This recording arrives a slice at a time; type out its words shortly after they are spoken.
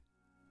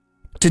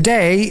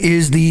Today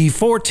is the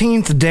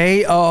 14th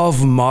day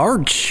of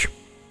March.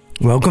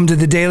 Welcome to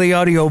the Daily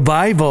Audio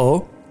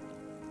Bible.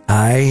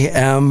 I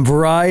am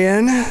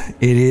Brian.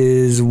 It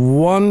is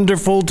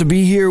wonderful to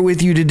be here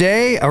with you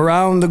today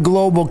around the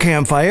global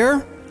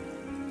campfire.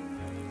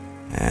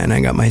 And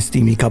I got my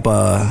steamy cup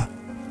of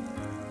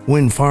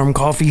Wind Farm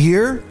coffee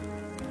here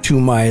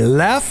to my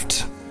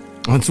left.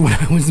 That's what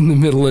I was in the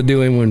middle of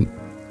doing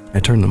when I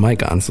turned the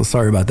mic on, so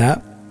sorry about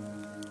that.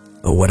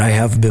 But what I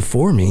have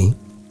before me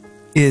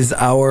is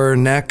our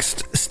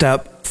next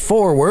step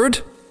forward.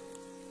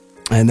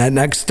 And that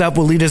next step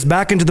will lead us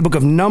back into the book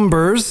of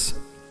Numbers.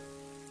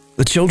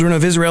 The children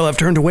of Israel have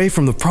turned away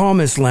from the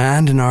promised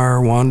land and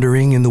are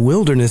wandering in the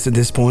wilderness at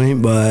this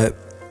point, but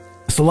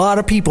it's a lot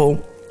of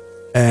people,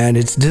 and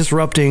it's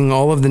disrupting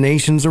all of the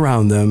nations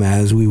around them,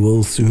 as we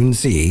will soon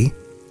see.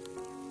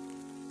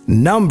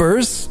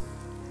 Numbers,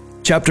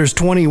 chapters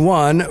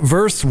 21,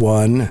 verse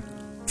 1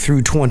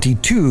 through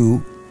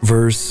 22,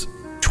 verse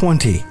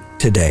 20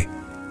 today.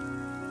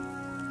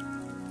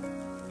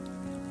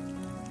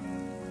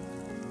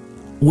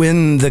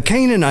 When the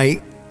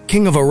Canaanite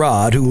king of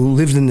Arad, who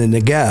lived in the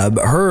Negeb,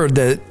 heard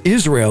that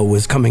Israel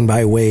was coming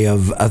by way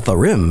of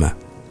Atharim,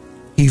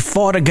 he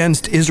fought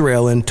against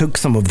Israel and took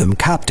some of them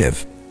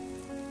captive.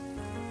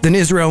 Then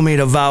Israel made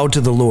a vow to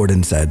the Lord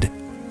and said,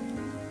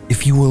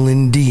 "If you will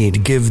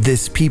indeed give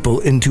this people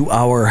into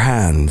our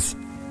hands,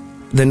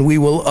 then we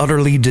will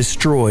utterly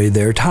destroy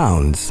their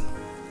towns."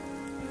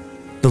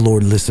 The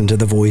Lord listened to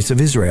the voice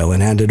of Israel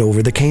and handed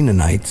over the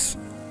Canaanites,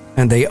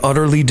 and they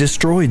utterly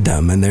destroyed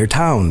them and their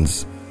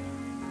towns.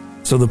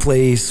 So the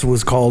place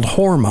was called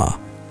Hormah.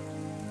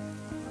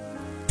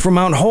 From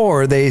Mount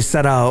Hor they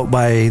set out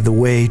by the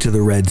way to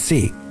the Red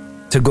Sea,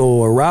 to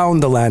go around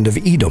the land of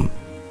Edom.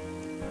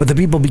 But the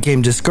people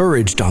became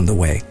discouraged on the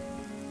way.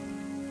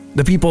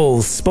 The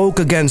people spoke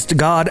against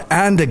God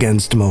and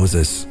against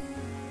Moses.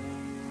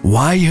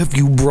 "Why have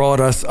you brought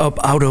us up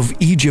out of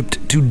Egypt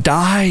to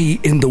die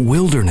in the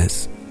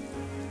wilderness?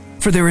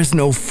 For there is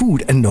no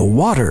food and no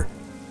water,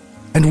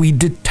 and we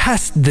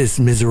detest this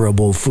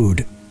miserable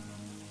food."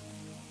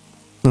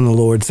 Then the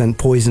Lord sent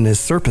poisonous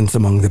serpents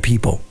among the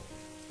people,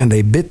 and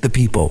they bit the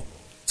people,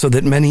 so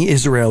that many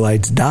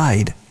Israelites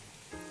died.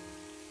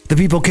 The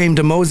people came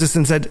to Moses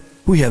and said,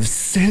 "We have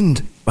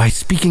sinned by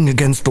speaking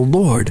against the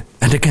Lord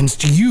and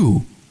against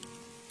you.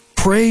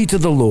 Pray to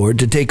the Lord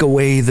to take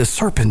away the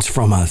serpents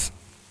from us."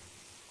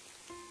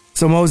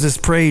 So Moses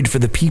prayed for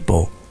the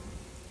people,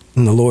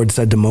 and the Lord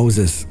said to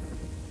Moses,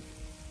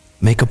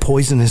 "Make a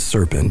poisonous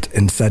serpent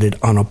and set it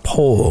on a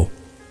pole,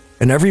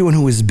 and everyone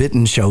who is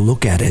bitten shall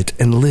look at it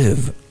and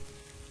live."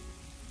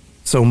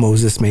 So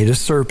Moses made a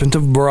serpent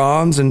of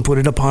bronze and put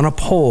it upon a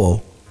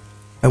pole,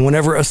 and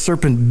whenever a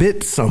serpent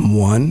bit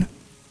someone,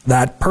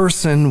 that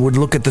person would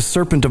look at the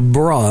serpent of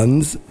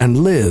bronze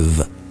and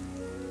live.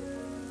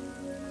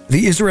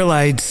 The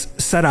Israelites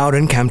set out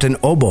and camped in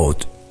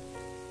Oboth.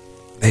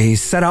 They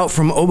set out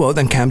from Oboth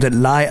and camped at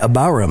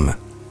Lai-Abarim,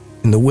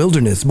 in the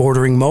wilderness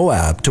bordering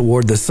Moab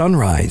toward the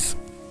sunrise.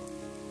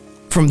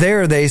 From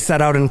there they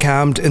set out and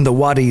camped in the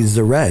Wadi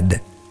Zered.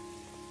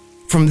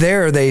 From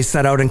there they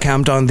set out and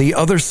camped on the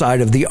other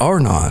side of the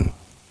Arnon,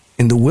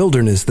 in the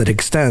wilderness that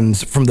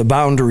extends from the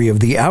boundary of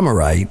the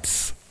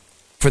Amorites.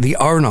 For the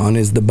Arnon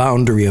is the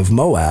boundary of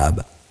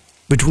Moab,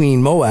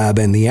 between Moab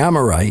and the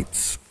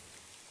Amorites.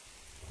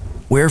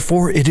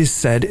 Wherefore it is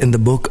said in the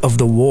book of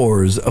the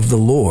wars of the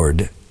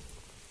Lord,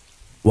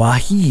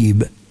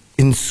 "Wahib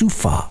in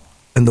Suphah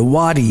and the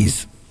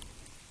Wadis,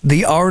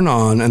 the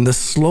Arnon and the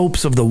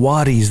slopes of the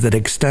Wadis that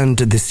extend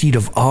to the seat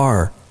of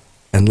Ar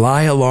and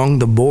lie along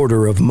the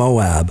border of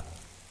Moab."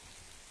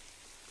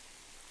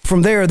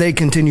 From there they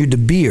continued to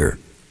Beer,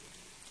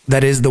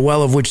 that is the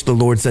well of which the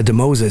Lord said to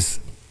Moses,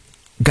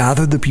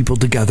 "Gather the people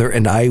together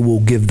and I will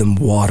give them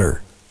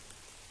water."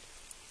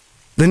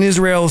 Then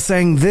Israel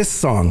sang this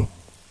song,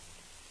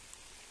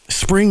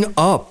 "Spring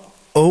up,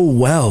 O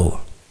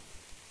well,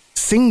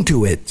 sing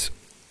to it,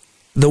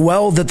 the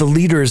well that the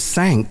leaders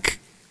sank,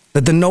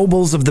 that the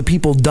nobles of the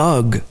people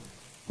dug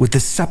with the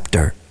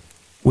scepter,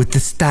 with the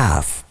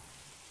staff."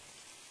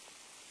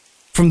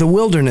 From the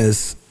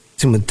wilderness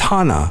to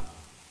Matana,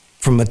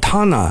 from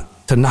Matana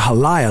to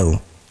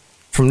Nahaliel,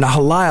 from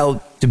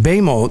Nahaliel to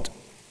Bamoth,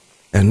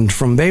 and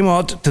from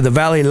Bamoth to the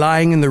valley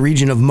lying in the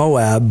region of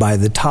Moab by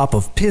the top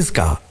of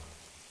Pisgah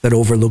that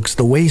overlooks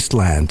the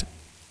wasteland.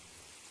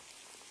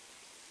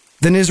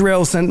 Then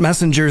Israel sent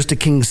messengers to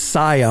King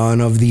Sihon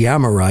of the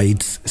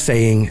Amorites,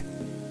 saying,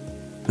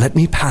 "Let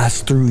me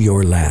pass through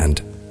your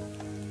land.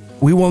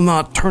 We will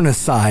not turn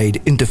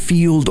aside into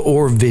field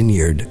or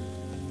vineyard.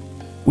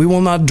 We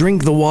will not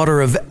drink the water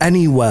of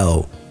any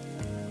well.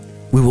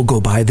 We will go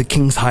by the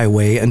king's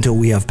highway until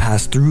we have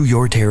passed through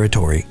your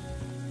territory."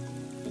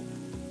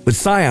 But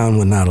Sihon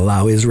would not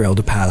allow Israel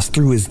to pass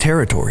through his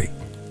territory.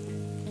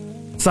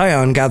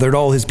 Sihon gathered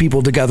all his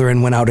people together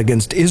and went out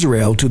against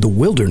Israel to the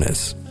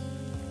wilderness.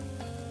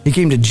 He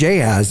came to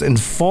Jahaz and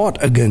fought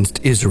against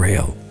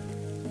Israel.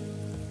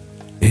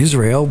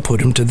 Israel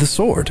put him to the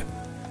sword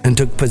and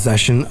took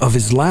possession of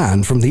his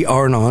land from the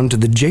Arnon to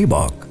the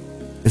Jabbok,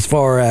 as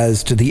far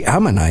as to the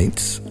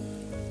Ammonites,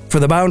 for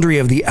the boundary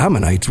of the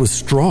Ammonites was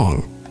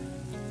strong.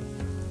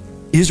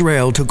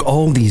 Israel took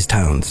all these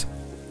towns,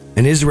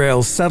 and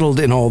Israel settled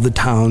in all the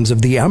towns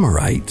of the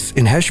Amorites,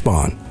 in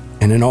Heshbon,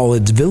 and in all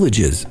its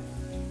villages.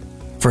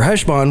 For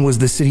Heshbon was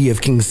the city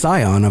of King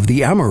Sihon of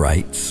the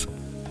Amorites,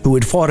 who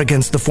had fought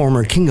against the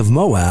former king of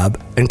Moab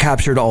and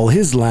captured all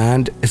his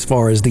land as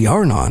far as the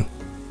Arnon.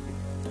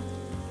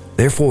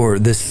 Therefore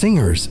the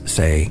singers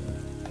say,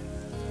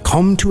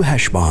 "Come to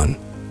Heshbon,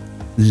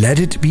 let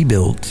it be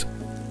built.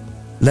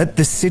 Let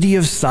the city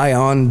of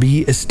Sihon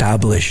be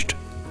established.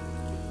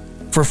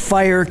 For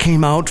fire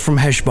came out from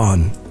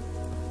Heshbon,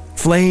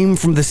 flame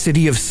from the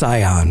city of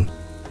Sihon.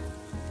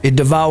 It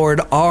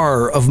devoured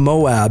Ar of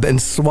Moab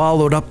and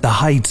swallowed up the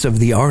heights of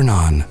the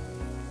Arnon.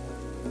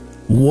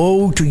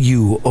 Woe to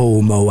you,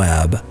 O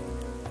Moab!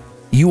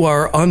 You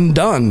are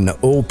undone,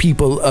 O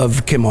people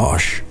of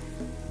Chemosh.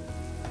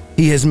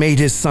 He has made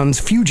his sons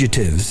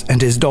fugitives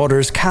and his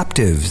daughters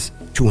captives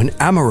to an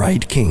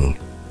Amorite king,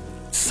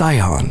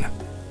 Sihon.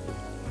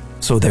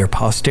 So their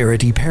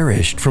posterity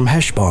perished from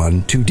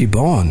Heshbon to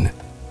Dibon,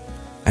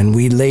 and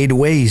we laid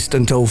waste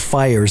until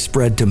fire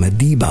spread to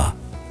Medeba.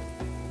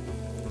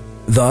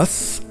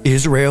 Thus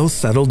Israel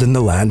settled in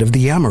the land of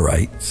the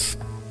Amorites.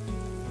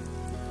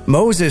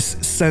 Moses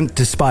sent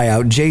to spy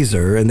out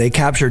Jazer, and they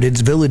captured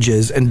its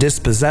villages and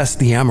dispossessed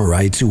the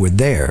Amorites who were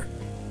there.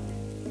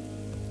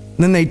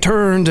 Then they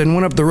turned and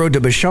went up the road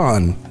to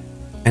Bashan,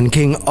 and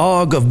King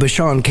Og of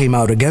Bashan came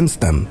out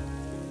against them,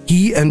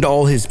 he and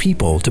all his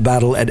people, to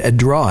battle at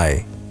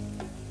Edrei.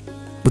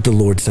 But the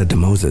Lord said to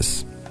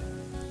Moses,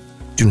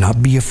 "Do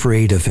not be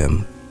afraid of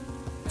him,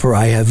 for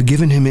I have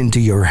given him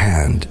into your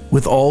hand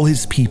with all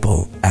his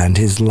people and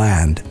his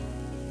land.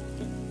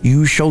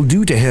 You shall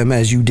do to him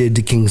as you did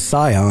to King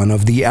Sihon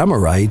of the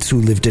Amorites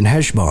who lived in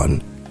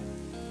Heshbon."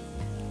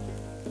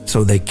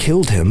 So they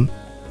killed him,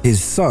 his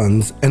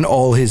sons, and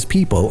all his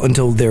people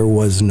until there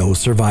was no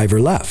survivor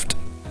left,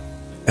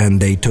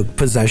 and they took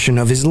possession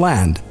of his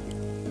land.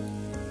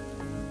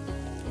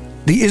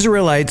 The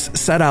Israelites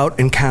set out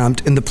and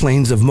camped in the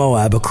plains of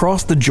Moab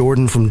across the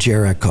Jordan from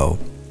Jericho.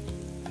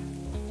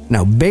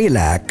 Now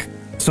Balak,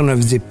 son of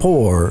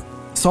Zippor,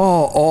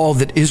 saw all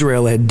that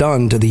Israel had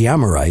done to the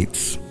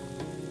Amorites.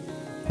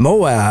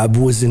 Moab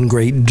was in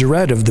great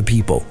dread of the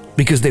people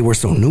because they were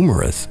so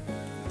numerous.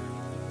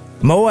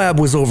 Moab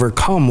was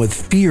overcome with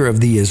fear of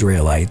the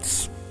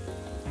Israelites.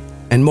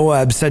 And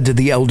Moab said to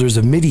the elders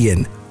of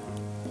Midian,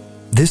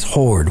 "This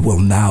horde will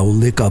now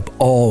lick up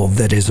all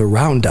that is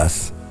around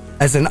us,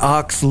 as an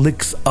ox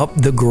licks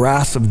up the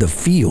grass of the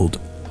field."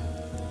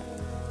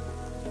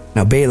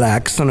 Now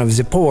Balak, son of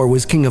Zippor,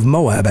 was king of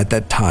Moab at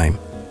that time.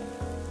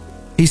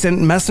 He sent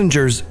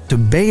messengers to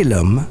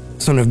Balaam,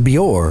 son of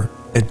Beor,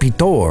 at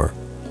Petor,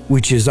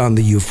 which is on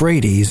the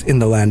Euphrates in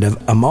the land of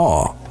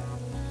Ammah,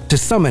 to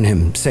summon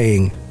him,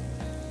 saying,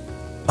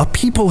 "A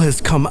people has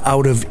come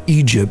out of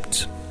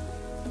Egypt.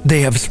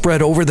 They have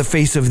spread over the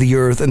face of the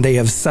earth, and they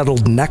have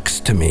settled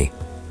next to me.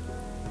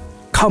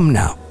 Come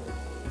now,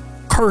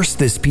 curse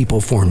this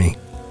people for me,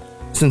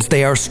 since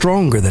they are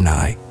stronger than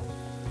I.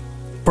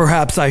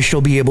 Perhaps I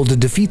shall be able to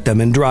defeat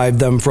them and drive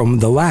them from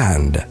the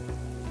land.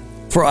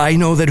 For I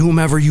know that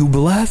whomever you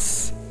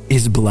bless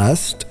is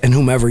blessed, and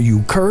whomever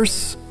you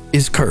curse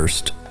is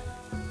cursed."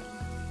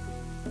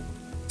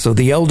 So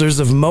the elders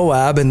of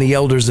Moab and the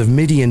elders of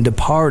Midian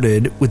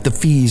departed with the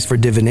fees for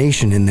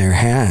divination in their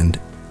hand.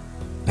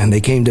 And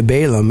they came to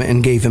Balaam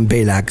and gave him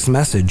Balak's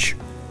message.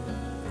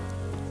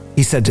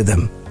 He said to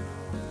them,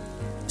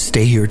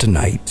 "Stay here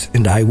tonight,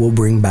 and I will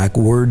bring back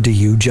word to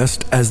you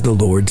just as the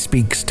Lord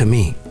speaks to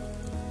me."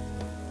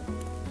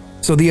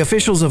 So the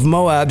officials of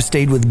Moab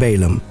stayed with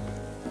Balaam.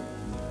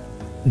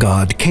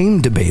 God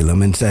came to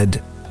Balaam and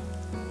said,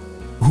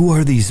 "Who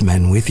are these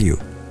men with you?"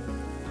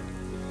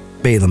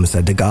 Balaam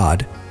said to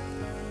God,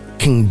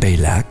 "King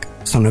Balak,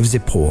 son of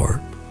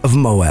Zippor, of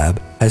Moab,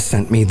 has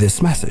sent me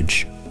this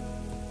message.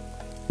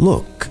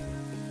 Look,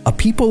 a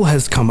people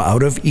has come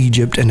out of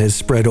Egypt and has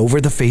spread over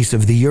the face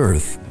of the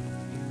earth.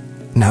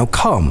 Now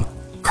come,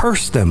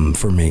 curse them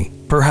for me.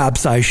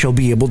 Perhaps I shall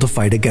be able to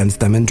fight against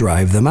them and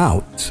drive them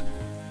out."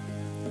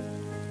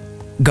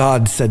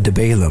 God said to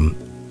Balaam,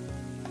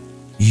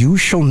 "You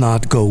shall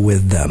not go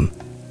with them.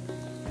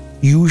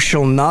 You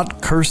shall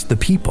not curse the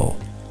people,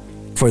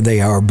 for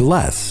they are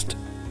blessed."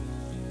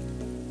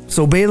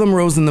 So Balaam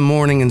rose in the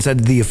morning and said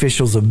to the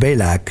officials of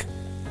Balak,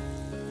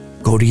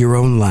 "Go to your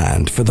own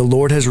land, for the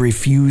Lord has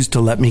refused to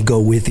let me go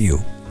with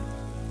you."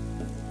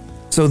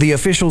 So the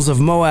officials of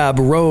Moab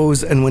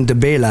rose and went to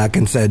Balak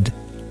and said,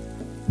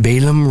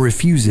 "Balaam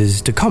refuses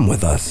to come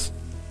with us."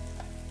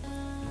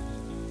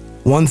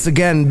 Once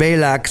again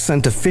Balak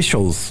sent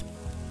officials,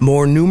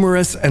 more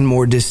numerous and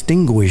more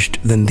distinguished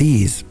than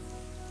these.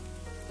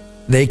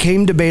 They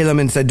came to Balaam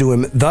and said to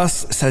him,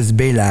 "Thus says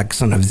Balak,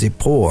 son of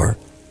Zippor,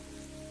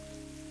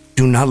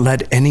 do not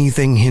let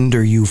anything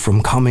hinder you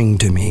from coming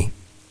to me,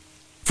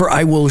 for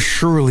I will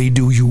surely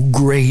do you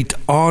great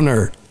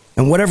honor,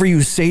 and whatever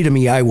you say to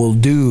me I will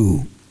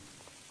do.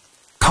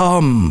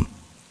 Come,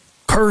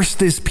 Curse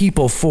this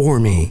people for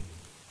me."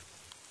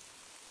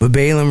 But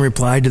Balaam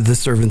replied to the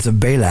servants of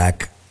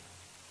Balak,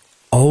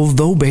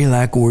 "Although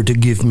Balak were to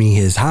give me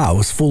his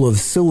house full of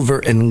silver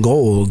and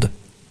gold,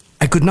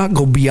 I could not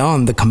go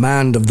beyond the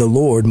command of the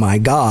Lord my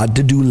God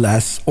to do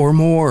less or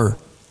more.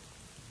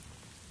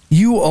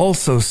 You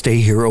also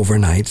stay here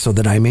overnight so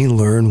that I may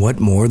learn what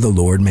more the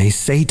Lord may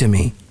say to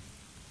me."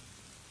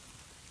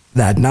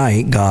 That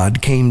night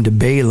God came to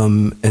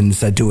Balaam and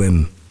said to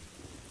him,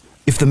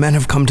 "If the men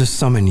have come to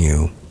summon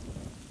you,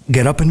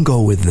 get up and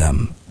go with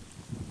them,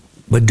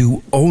 but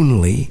do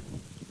only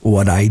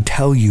what I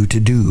tell you to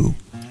do."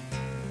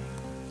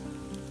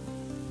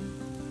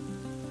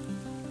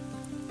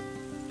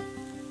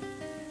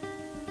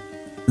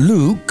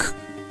 Luke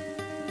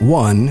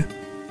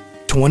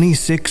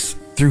 1:26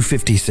 through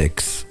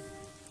 56.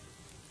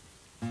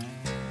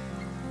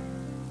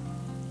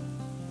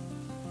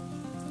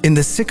 In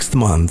the 6th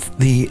month,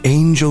 the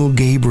angel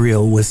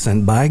Gabriel was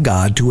sent by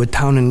God to a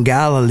town in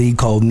Galilee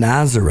called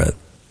Nazareth,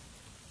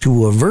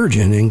 to a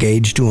virgin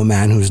engaged to a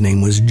man whose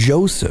name was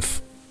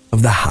Joseph,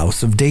 of the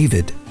house of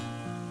David.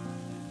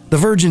 The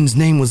virgin's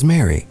name was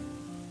Mary,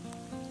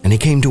 and he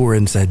came to her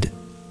and said,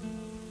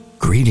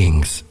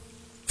 "Greetings,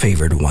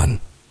 favored one.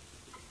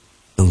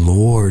 The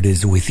Lord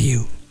is with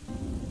you."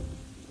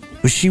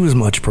 But she was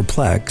much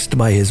perplexed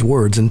by his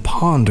words and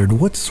pondered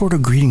what sort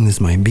of greeting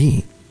this might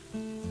be.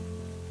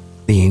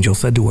 The angel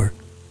said to her,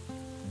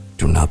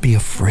 "Do not be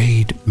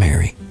afraid,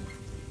 Mary,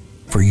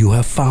 for you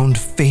have found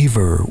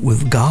favor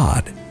with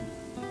God.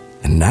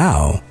 And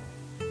now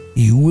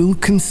you will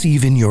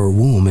conceive in your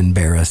womb and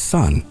bear a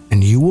son,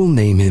 and you will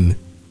name him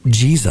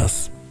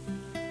Jesus.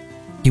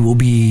 He will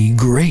be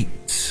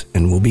great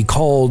and will be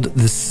called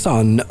the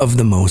Son of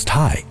the Most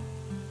High.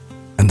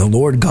 And the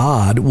Lord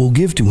God will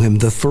give to him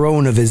the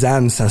throne of his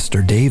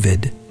ancestor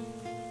David.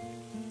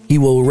 He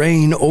will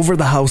reign over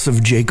the house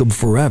of Jacob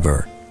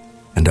forever,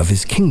 and of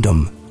his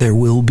kingdom there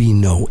will be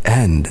no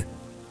end."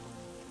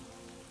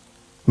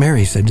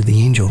 Mary said to the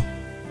angel,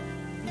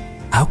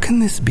 "How can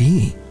this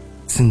be,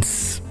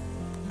 since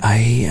I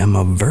am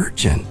a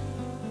virgin?"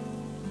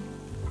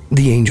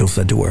 The angel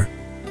said to her,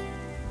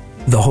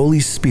 "The Holy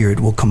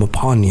Spirit will come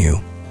upon you,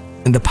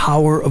 and the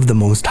power of the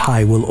Most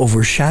High will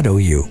overshadow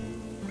you.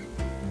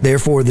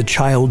 Therefore the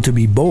child to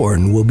be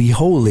born will be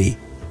holy.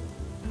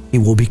 He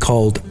will be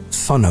called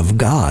Son of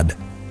God.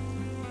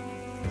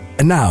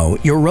 And now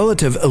your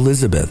relative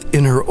Elizabeth,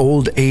 in her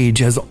old age,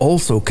 has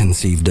also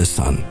conceived a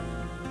son,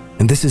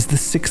 and this is the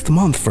 6th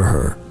month for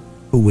her,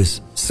 who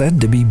was said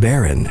to be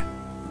barren.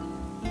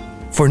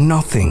 For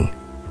nothing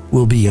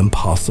will be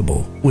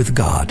impossible with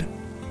God."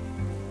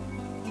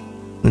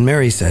 And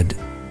Mary said,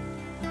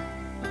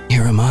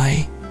 "Here am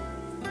I,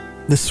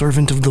 the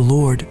servant of the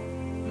Lord.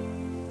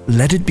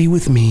 Let it be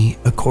with me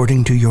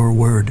according to your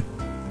word."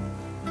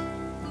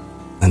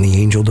 And the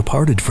angel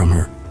departed from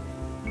her.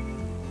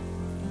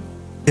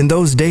 In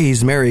those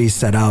days Mary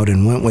set out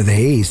and went with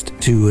haste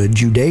to a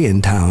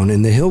Judean town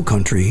in the hill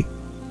country,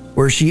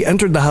 where she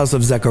entered the house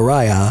of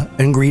Zechariah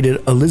and greeted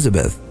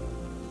Elizabeth.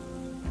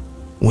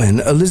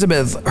 When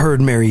Elizabeth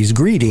heard Mary's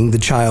greeting, the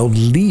child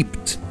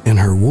leaped in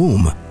her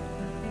womb,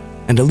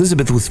 and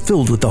Elizabeth was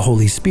filled with the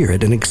Holy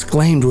Spirit and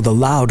exclaimed with a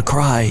loud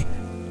cry,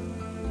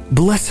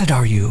 "Blessed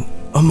are you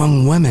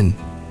among women,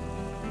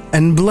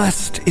 and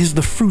blessed is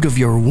the fruit of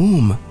your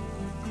womb.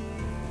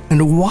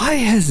 And why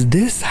has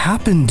this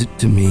happened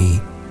to me,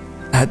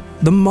 that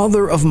the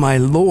mother of my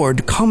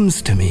Lord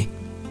comes to me?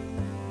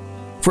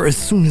 For as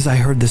soon as I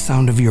heard the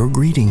sound of your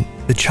greeting,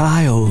 the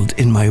child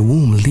in my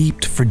womb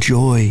leaped for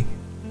joy.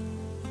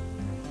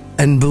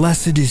 And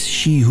blessed is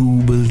she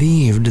who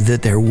believed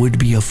that there would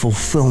be a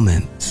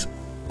fulfillment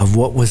of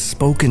what was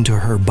spoken to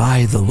her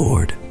by the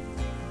Lord."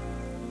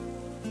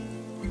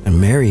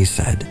 And Mary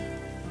said,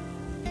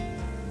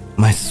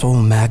 "My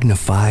soul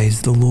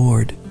magnifies the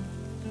Lord,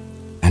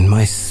 and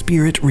my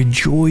spirit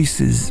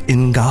rejoices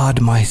in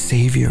God my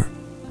Savior,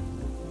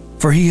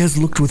 for he has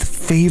looked with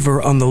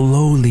favor on the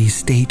lowly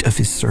state of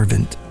his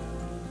servant.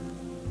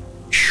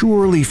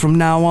 Surely from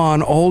now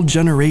on all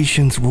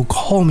generations will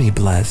call me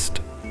blessed,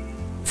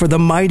 for the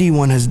Mighty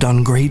One has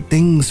done great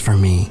things for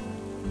me,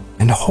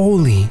 and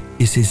holy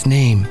is his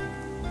name.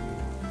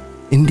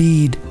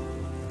 Indeed,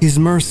 his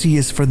mercy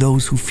is for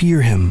those who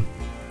fear him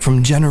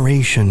from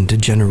generation to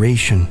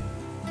generation.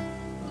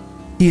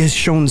 He has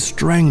shown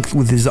strength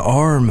with his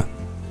arm.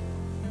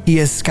 He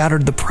has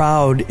scattered the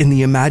proud in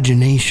the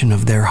imagination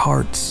of their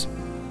hearts.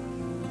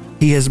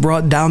 He has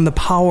brought down the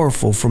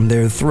powerful from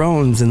their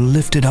thrones and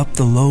lifted up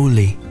the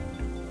lowly.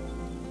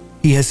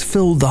 He has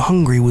filled the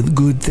hungry with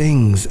good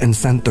things and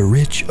sent the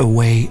rich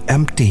away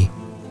empty.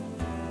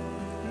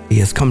 He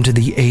has come to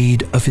the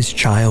aid of his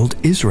child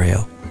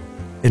Israel,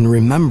 in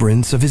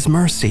remembrance of his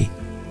mercy,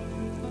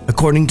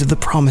 according to the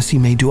promise he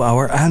made to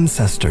our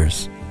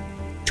ancestors,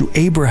 to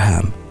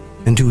Abraham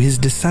and to his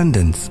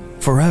descendants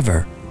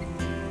forever."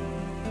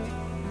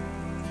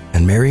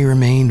 And Mary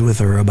remained with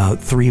her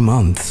about 3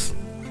 months,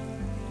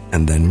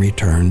 and then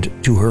returned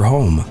to her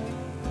home.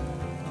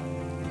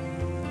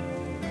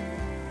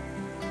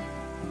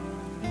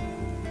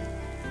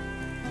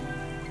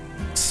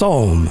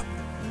 Psalm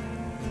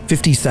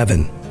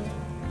 57.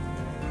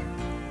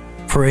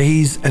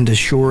 Praise and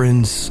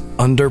assurance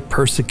under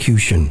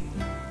persecution.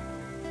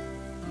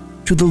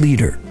 To the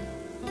leader,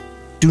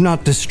 do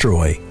not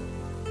destroy.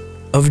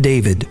 Of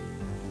David,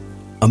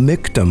 a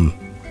Michtam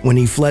when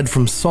he fled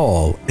from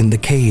Saul in the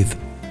cave.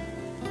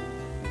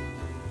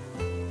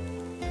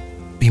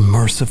 Be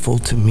merciful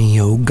to me,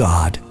 O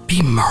God,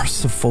 be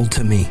merciful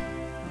to me.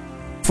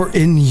 For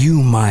in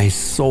you my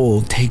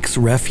soul takes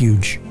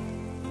refuge.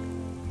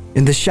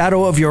 In the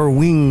shadow of your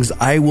wings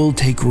I will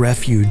take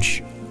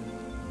refuge,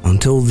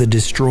 until the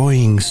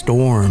destroying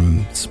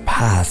storms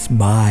pass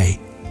by.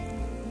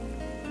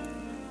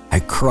 I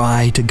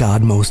cry to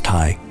God Most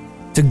High,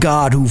 to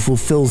God who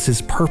fulfills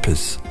his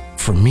purpose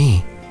for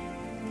me.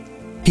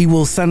 He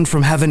will send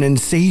from heaven and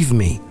save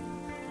me.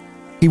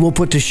 He will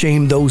put to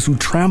shame those who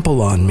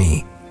trample on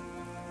me.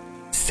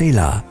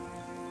 Selah.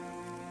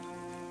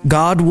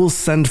 God will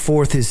send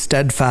forth his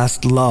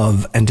steadfast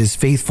love and his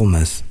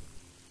faithfulness.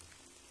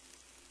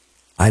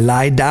 I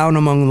lie down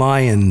among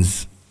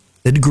lions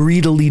that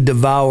greedily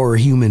devour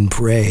human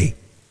prey.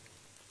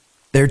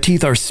 Their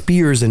teeth are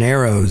spears and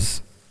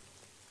arrows,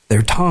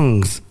 their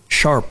tongues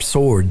sharp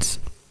swords.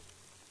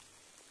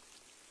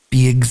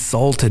 Be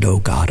exalted, O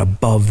God,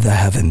 above the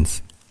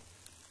heavens.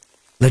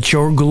 Let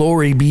your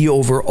glory be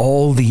over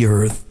all the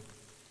earth.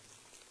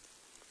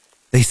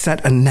 They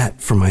set a net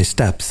for my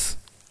steps.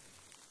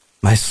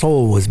 My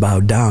soul was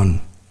bowed down.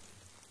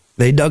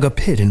 They dug a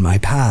pit in my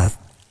path,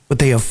 but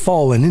they have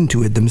fallen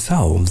into it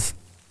themselves.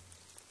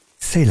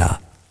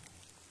 Selah.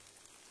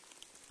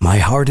 My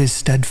heart is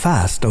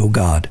steadfast, O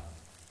God.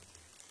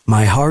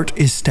 My heart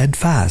is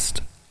steadfast.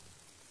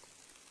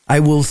 I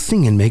will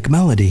sing and make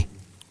melody.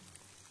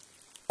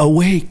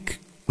 Awake,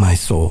 my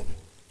soul.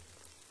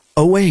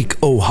 Awake,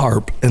 O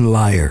harp and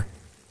lyre.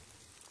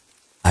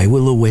 I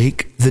will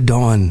awake the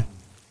dawn.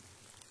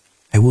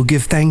 I will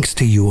give thanks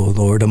to you, O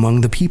Lord,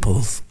 among the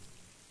peoples.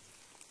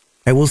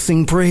 I will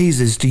sing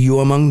praises to you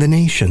among the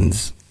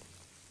nations.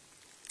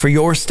 For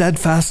your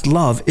steadfast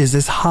love is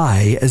as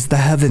high as the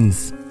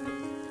heavens.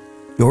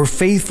 Your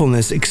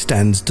faithfulness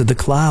extends to the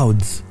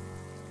clouds.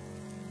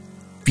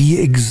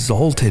 Be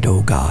exalted,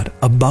 O God,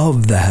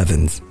 above the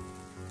heavens.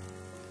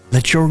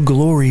 Let your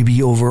glory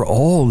be over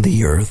all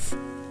the earth.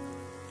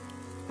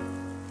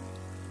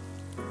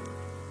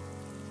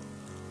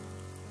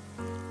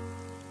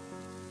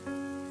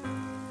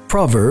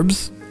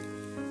 Proverbs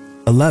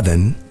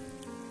 11,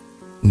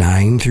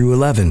 9 through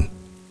 11.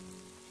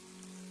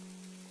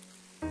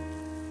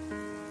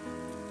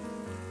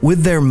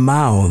 With their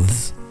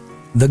mouths,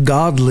 the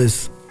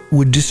godless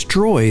would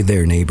destroy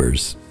their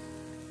neighbors,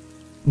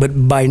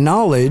 but by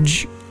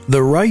knowledge,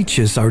 the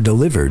righteous are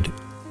delivered.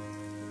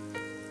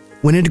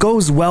 When it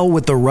goes well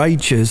with the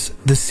righteous,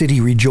 the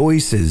city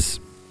rejoices,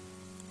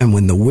 and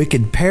when the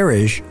wicked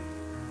perish,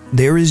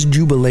 there is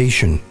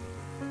jubilation.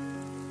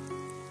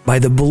 By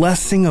the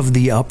blessing of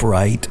the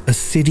upright, a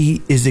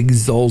city is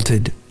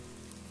exalted,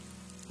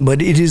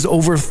 but it is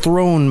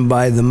overthrown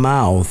by the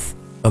mouth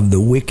of the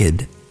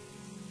wicked.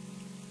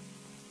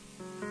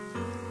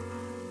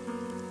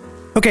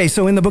 Okay,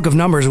 so in the book of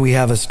Numbers, we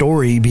have a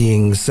story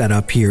being set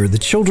up here. The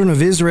children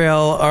of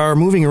Israel are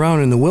moving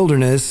around in the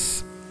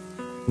wilderness.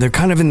 They're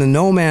kind of in the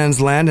no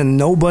man's land, and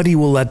nobody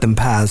will let them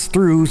pass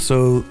through,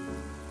 so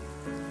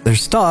they're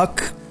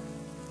stuck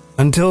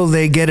until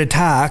they get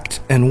attacked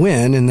and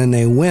win, and then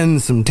they win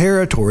some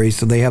territory,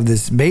 so they have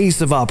this base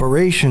of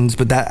operations,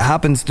 but that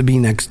happens to be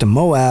next to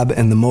Moab,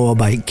 and the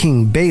Moabite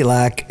king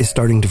Balak is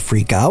starting to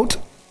freak out.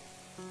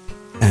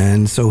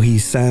 And so he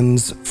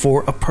sends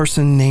for a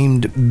person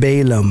named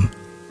Balaam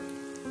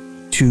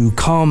to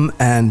come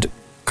and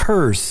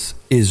curse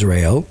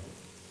Israel.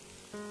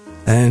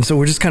 And so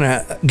we're just kind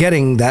of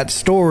getting that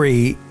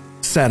story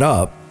set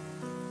up,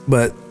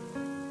 but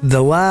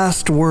the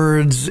last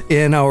words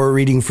in our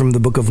reading from the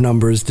book of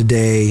Numbers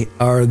today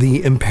are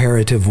the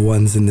imperative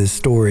ones in this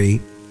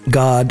story.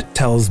 God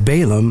tells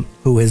Balaam,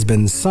 who has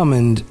been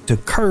summoned to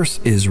curse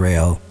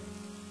Israel,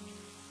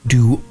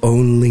 do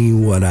only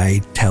what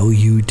I tell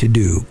you to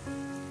do.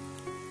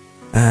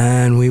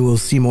 And we will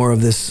see more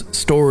of this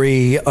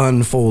story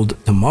unfold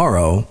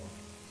tomorrow.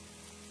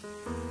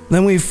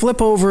 Then we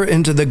flip over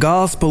into the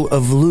Gospel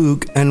of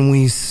Luke and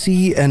we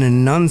see an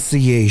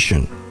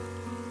annunciation.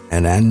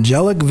 An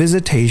angelic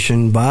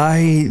visitation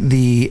by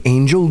the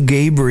angel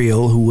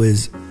Gabriel, who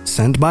was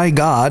sent by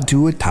God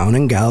to a town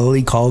in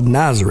Galilee called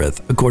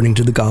Nazareth, according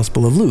to the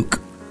Gospel of Luke.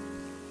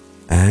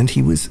 And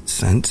he was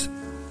sent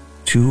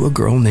to a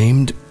girl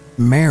named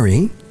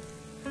Mary.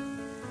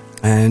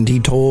 And he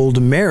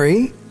told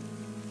Mary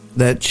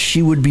that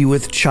she would be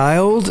with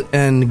child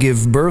and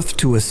give birth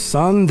to a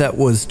son that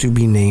was to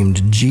be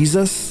named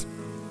Jesus,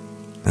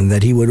 and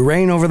that he would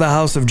reign over the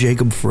house of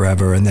Jacob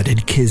forever, and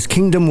that his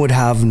kingdom would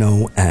have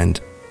no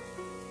end.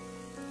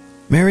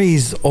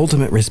 Mary's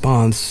ultimate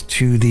response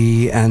to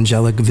the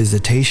angelic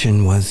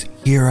visitation was,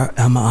 "Here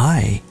am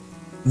I,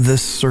 the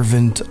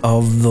servant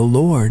of the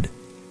Lord.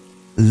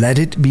 Let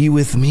it be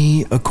with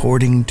me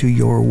according to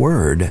your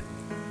word."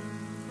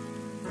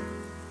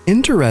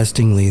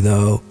 Interestingly,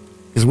 though,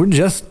 because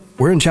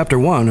we're in chapter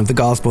 1 of the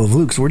Gospel of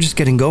Luke, so we're just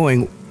getting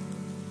going.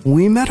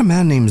 We met a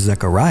man named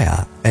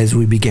Zechariah as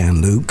we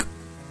began Luke,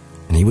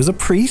 and he was a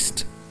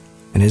priest,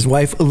 and his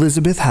wife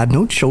Elizabeth had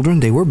no children.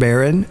 They were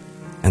barren,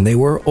 and they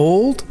were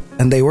old,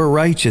 and they were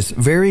righteous.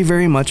 Very,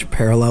 very much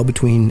parallel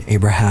between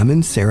Abraham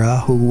and Sarah,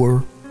 who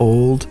were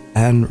old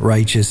and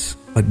righteous,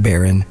 but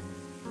barren.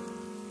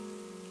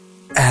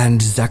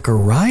 And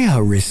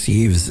Zechariah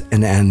receives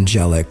an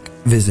angelic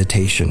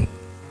visitation.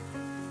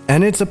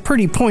 And it's a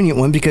pretty poignant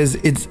one because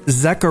it's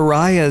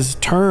Zechariah's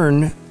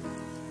turn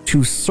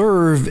to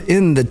serve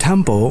in the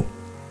temple.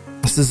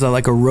 This is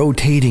like a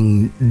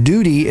rotating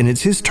duty, and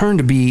it's his turn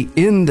to be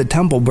in the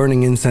temple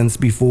burning incense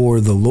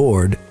before the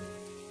Lord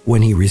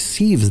when he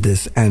receives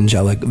this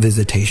angelic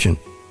visitation.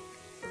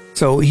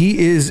 So he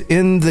is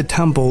in the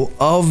temple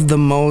of the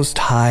Most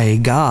High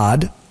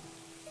God,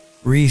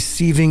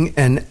 receiving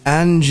an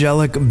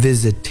angelic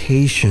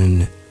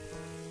visitation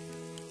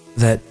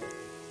that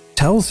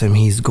tells him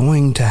he's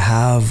going to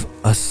have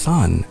a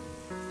son,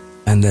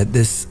 and that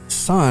this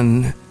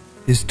son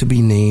is to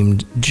be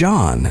named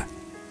John.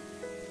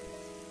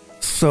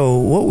 So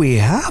what we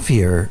have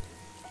here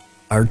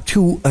are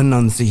two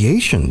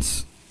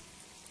annunciations.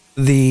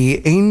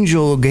 The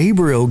angel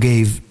Gabriel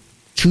gave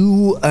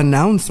two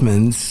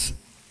announcements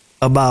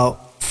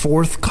about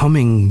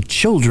forthcoming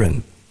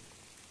children.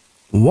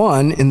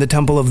 One in the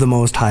temple of the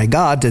Most High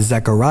God to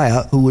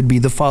Zechariah, who would be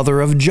the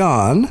father of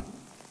John,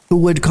 who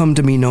would come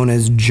to be known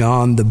as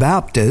John the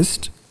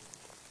Baptist.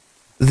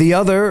 The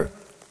other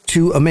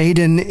to a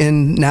maiden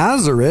in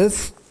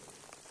Nazareth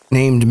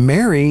named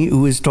Mary,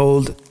 who is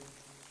told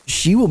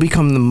she will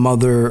become the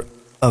mother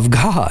of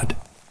God,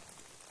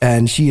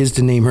 and she is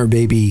to name her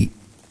baby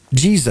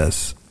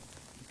Jesus.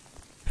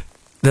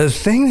 The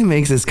thing that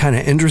makes this kind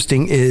of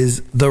interesting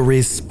is the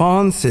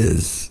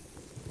responses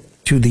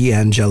to the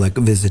angelic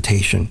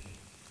visitation.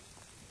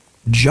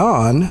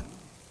 John,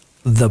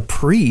 the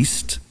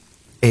priest,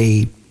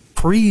 a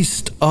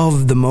priest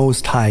of the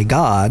Most High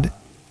God,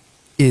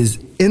 is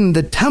in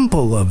the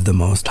temple of the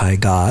Most High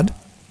God,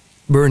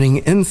 burning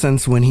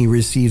incense when he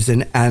receives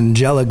an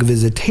angelic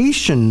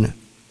visitation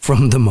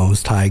from the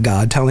Most High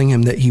God, telling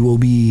him that he will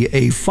be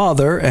a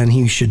father and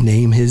he should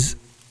name his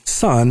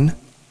son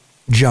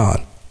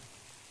John.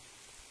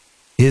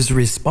 His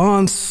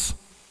response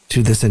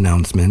to this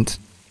announcement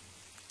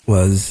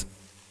was,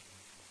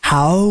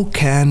 "How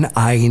can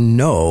I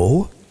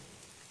know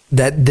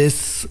that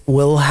this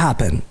will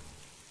happen?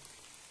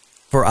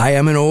 For I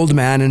am an old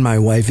man and my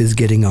wife is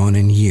getting on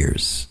in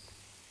years."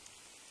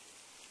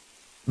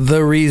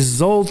 The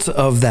result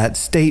of that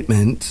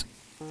statement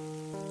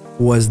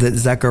was that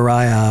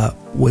Zechariah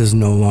was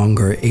no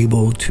longer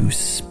able to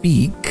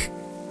speak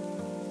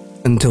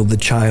until the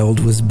child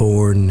was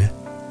born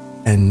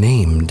and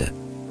named.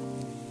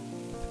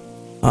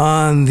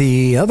 On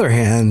the other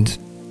hand,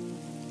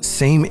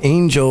 same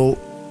angel,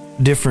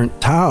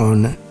 different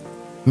town,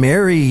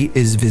 Mary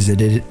is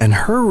visited, and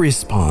her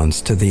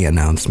response to the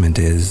announcement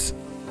is,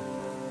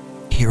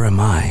 "Here am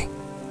I,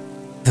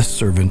 the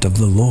servant of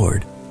the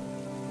Lord.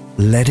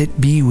 Let it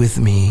be with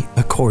me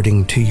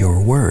according to your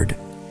word."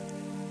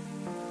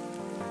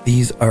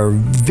 These are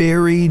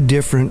very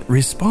different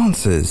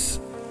responses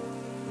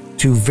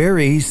to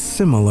very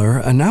similar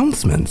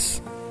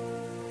announcements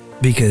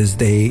because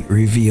they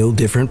reveal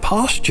different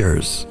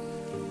postures.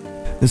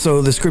 And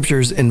so the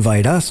scriptures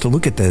invite us to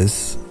look at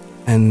this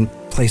and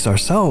place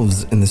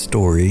ourselves in the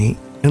story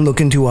and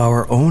look into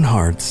our own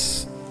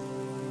hearts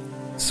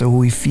so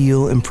we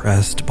feel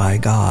impressed by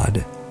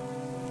God,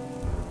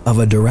 of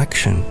a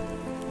direction,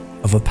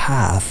 of a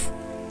path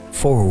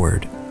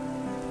forward.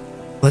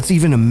 Let's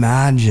even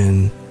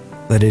imagine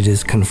that it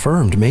is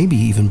confirmed, maybe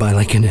even by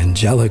like an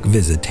angelic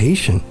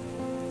visitation.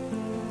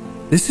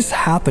 This is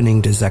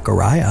happening to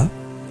Zechariah,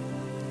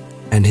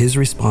 and his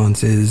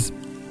response is,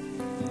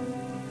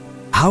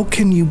 "How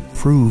can you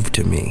prove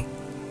to me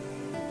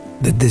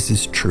that this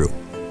is true?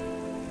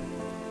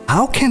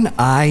 How can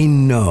I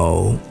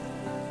know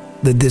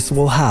that this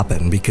will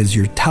happen because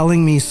you're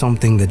telling me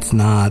something that's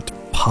not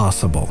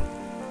possible?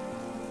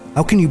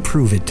 How can you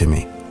prove it to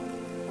me?"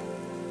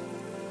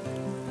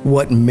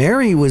 What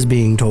Mary was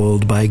being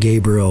told by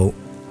Gabriel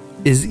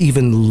is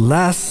even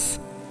less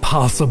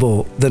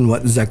possible than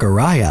what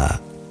Zechariah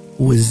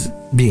was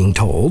being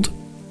told.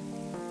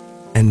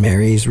 And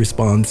Mary's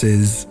response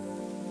is,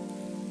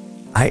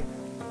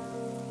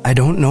 I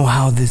don't know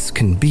how this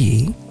can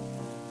be,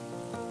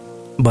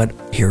 but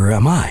here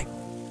am I,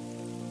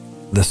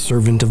 the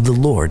servant of the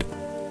Lord.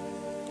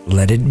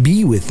 Let it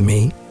be with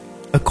me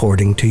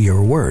according to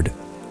your word.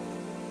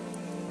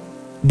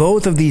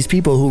 Both of these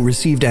people who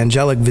received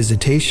angelic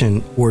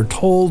visitation were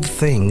told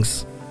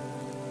things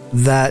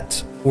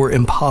that were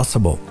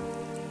impossible,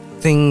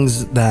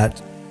 things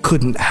that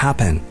couldn't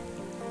happen.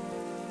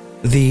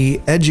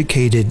 The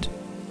educated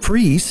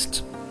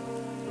priest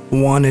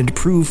wanted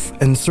proof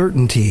and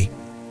certainty.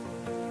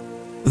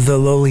 The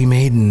lowly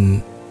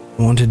maiden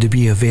wanted to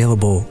be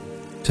available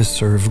to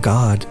serve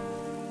God,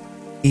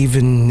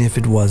 even if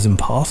it was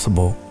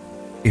impossible,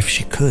 if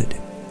she could.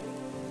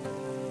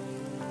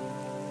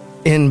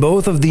 In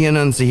both of the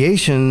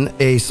Annunciation,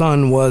 a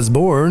son was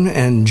born,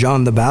 and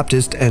John the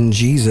Baptist and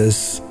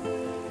Jesus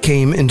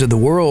came into the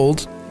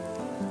world.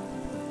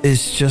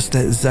 It's just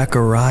that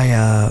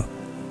Zechariah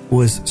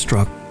was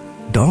struck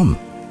dumb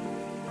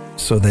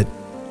so that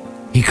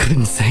he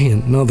couldn't say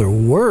another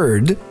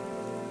word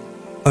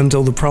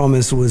until the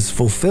promise was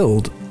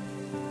fulfilled.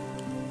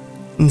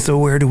 And so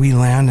where do we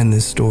land in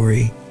this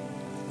story?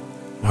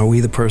 Are we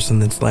the person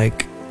that's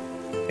like,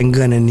 I'm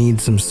gonna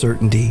need some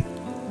certainty?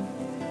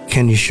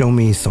 Can you show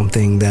me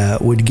something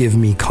that would give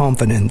me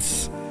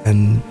confidence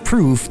and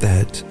proof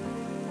that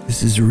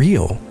this is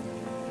real?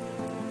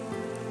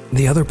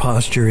 The other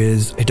posture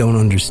is, I don't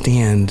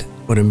understand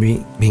what I'm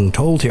being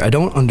told here. I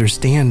don't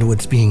understand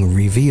what's being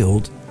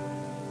revealed,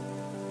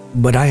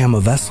 but I am a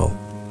vessel.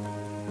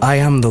 I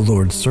am the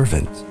Lord's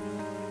servant.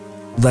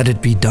 Let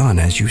it be done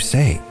as you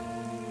say.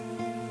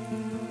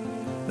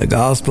 The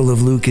Gospel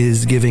of Luke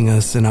is giving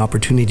us an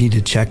opportunity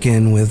to check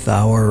in with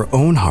our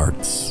own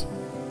hearts.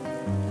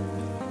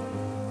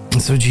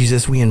 And so,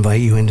 Jesus, we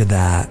invite you into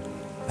that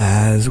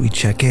as we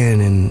check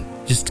in and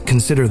just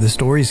consider the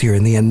stories here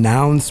and the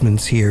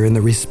announcements here and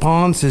the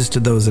responses to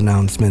those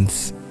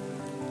announcements.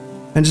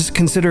 And just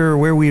consider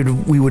where we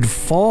would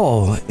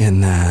fall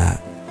in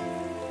that.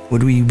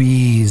 Would we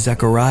be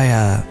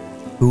Zechariah,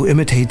 who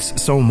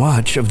imitates so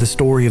much of the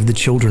story of the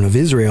children of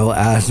Israel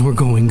as we're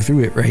going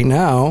through it right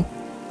now?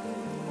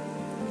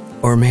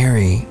 Or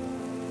Mary,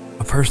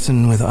 a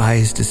person with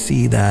eyes to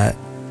see that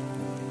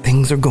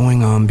things are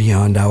going on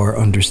beyond our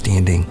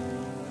understanding,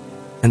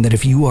 and that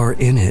if you are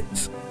in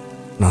it,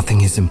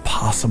 nothing is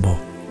impossible.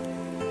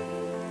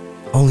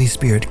 Holy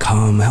Spirit,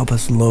 come, help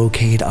us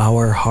locate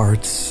our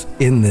hearts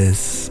in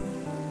this,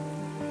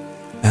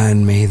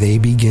 and may they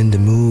begin to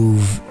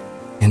move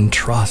in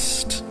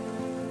trust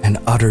and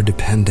utter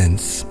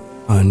dependence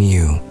on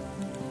you.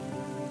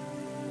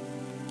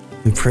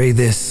 We pray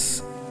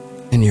this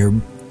in your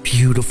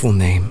beautiful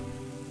name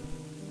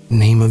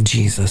of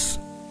Jesus.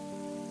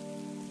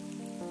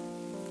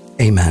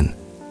 Amen.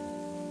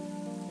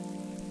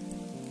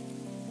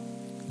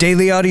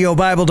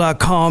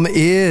 DailyAudioBible.com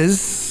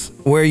is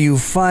where you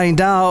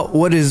find out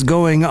what is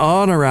going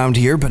on around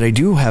here, but I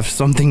do have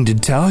something to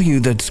tell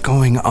you that's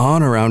going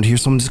on around here,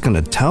 so I'm just going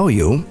to tell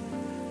you,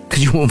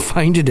 because you won't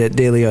find it at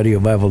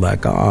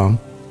DailyAudioBible.com.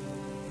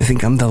 I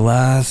think I'm the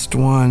last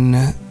one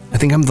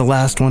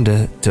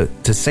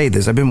to say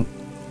this. I've been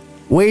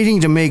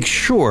waiting to make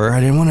sure. I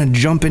didn't want to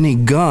jump any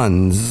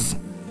guns.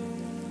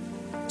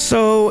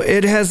 So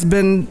it has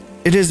been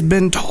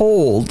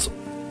told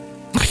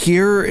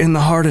here in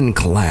the Harden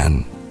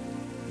clan,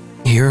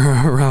 here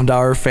around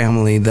our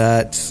family,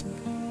 that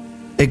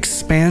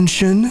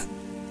expansion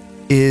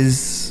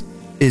is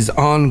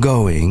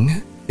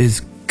ongoing,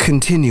 is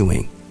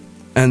continuing,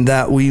 and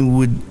that we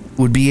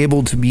would be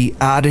able to be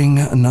adding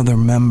another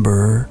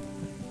member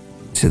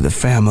to the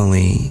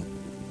family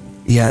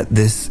yet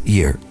this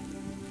year.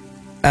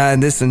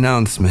 And this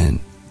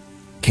announcement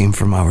came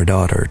from our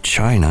daughter,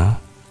 China,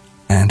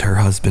 and her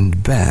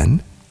husband,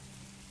 Ben,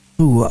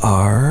 who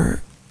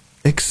are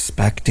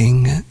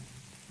expecting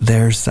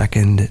their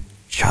second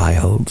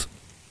child.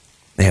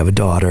 They have a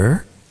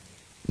daughter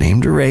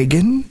named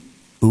Reagan,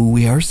 who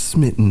we are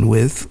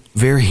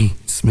very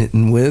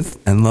smitten with,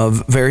 and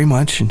love very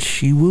much, and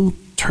she will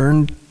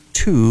turn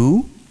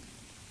 2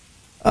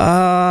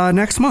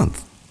 next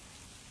month.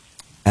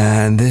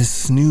 And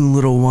this new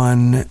little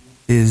one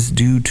is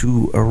due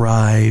to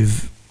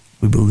arrive,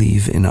 we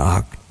believe, in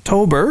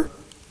October.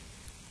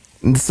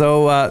 And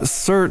so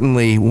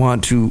certainly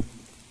want to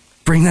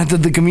bring that to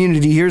the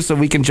community here so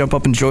we can jump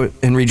up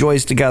and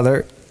rejoice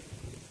together.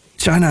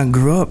 China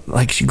grew up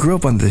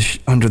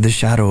under the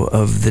shadow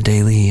of the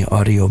Daily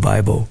Audio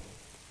Bible.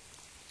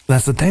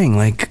 That's the thing,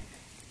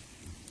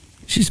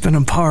 she's been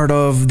a part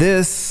of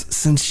this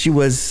since she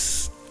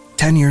was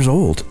 10 years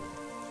old.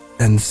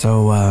 And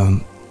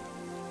so,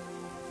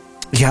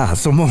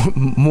 so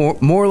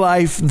more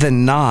life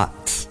than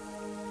not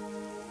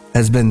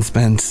has been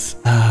spent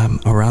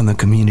around the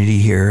community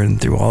here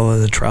and through all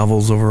of the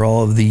travels over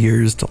all of the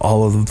years to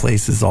all of the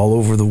places all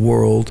over the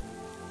world.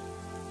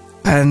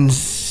 And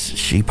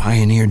she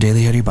pioneered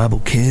Daily Audio Bible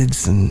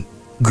Kids and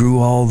grew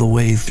all the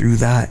way through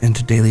that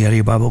into Daily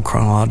Audio Bible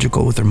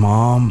Chronological with her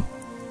mom.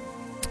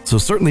 So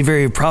certainly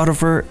very proud of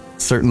her,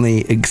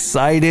 certainly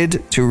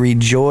excited to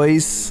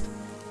rejoice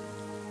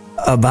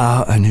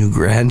about a new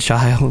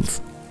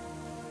grandchild,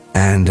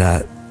 and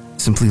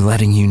simply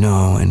letting you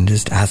know and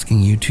just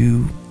asking you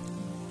to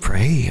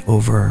pray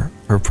over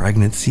her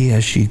pregnancy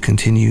as she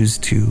continues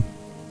to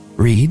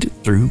read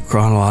through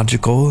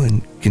Chronological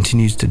and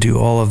continues to do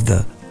all of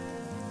the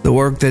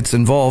work that's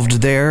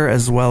involved there,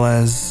 as well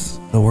as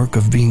the work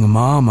of being a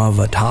mom of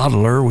a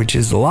toddler, which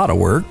is a lot of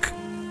work.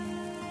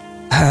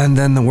 And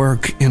then the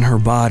work in her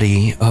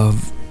body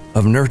of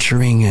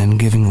nurturing and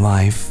giving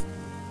life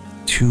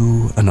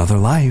to another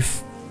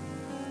life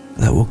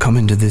that will come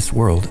into this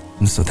world.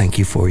 And so thank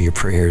you for your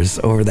prayers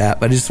over that.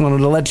 But I just wanted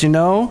to let you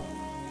know,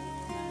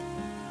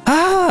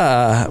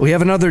 we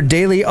have another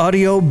Daily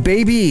Audio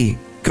baby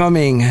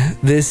coming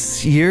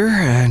this year,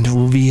 and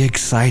we'll be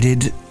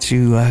excited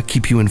to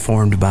keep you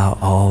informed about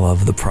all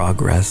of the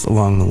progress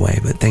along the way.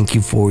 But thank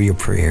you for your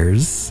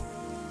prayers.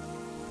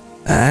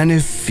 And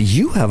if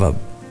you have a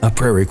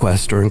prayer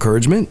request or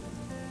encouragement,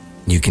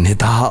 you can hit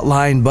the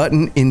hotline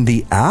button in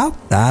the app.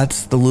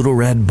 That's the little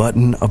red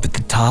button up at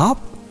the top.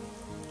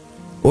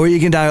 Or you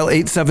can dial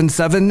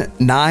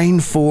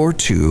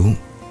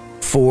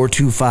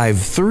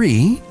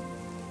 877-942-4253.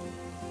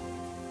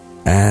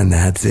 And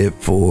that's it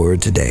for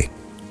today.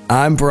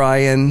 I'm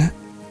Brian.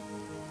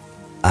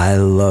 I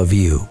love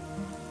you.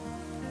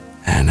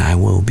 And I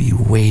will be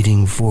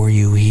waiting for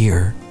you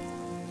here,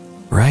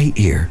 right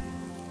here,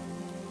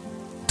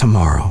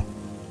 tomorrow.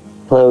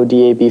 Hello,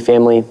 DAB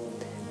family.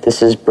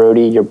 This is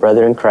Brody, your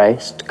brother in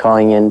Christ,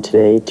 calling in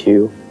today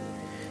to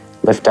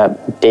lift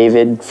up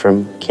David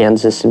from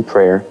Kansas in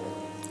prayer.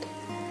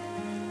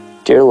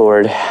 Dear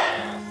Lord,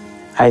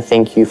 I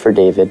thank you for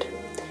David.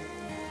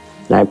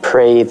 And I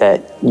pray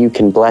that you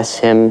can bless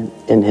him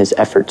in his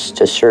efforts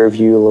to serve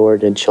you,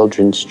 Lord, in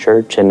Children's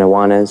Church and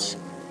Awanas.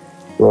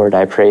 Lord,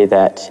 I pray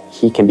that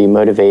he can be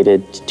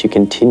motivated to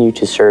continue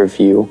to serve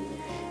you,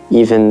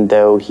 even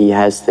though he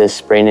has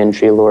this brain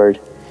injury, Lord.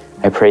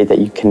 I pray that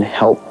you can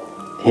help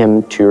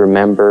him to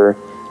remember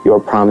your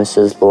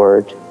promises,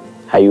 Lord,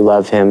 how you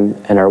love him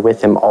and are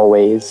with him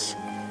always,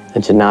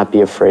 and to not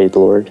be afraid,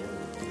 Lord.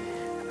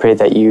 I pray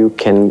that you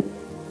can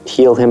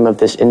heal him of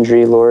this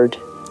injury, Lord,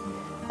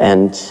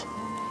 and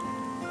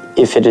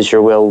if it is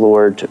your will,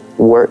 Lord,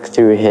 work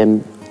through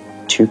him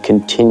to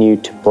continue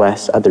to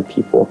bless other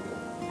people.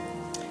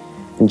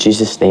 In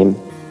Jesus' name,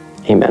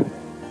 amen.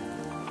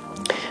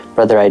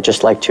 Brother, I'd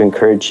just like to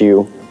encourage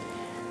you.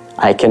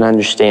 I can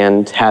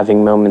understand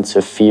having moments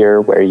of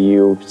fear where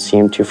you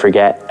seem to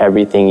forget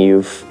everything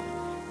you've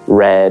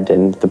read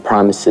and the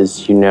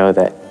promises you know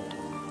that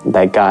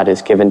God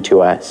has given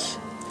to us.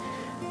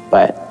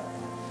 But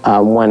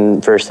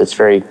one verse that's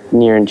very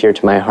near and dear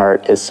to my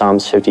heart is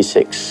Psalms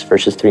 56,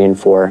 verses 3 and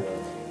 4.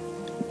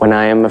 When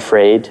I am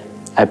afraid,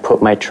 I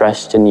put my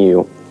trust in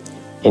you,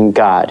 in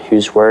God,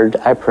 whose word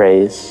I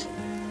praise.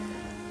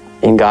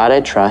 In God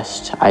I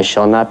trust, I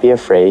shall not be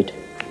afraid.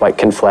 What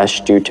can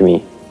flesh do to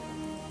me?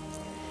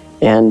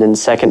 And in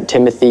 2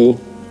 Timothy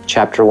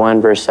chapter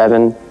 1, verse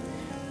 7,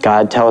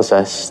 God tells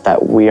us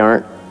that we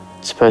aren't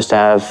supposed to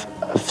have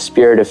a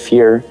spirit of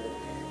fear,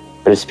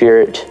 but a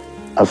spirit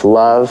of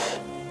love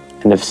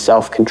and of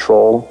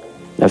self-control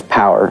and of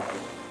power.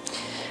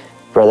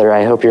 Brother,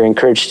 I hope you're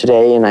encouraged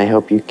today, and I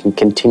hope you can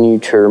continue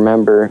to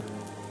remember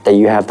that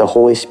you have the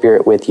Holy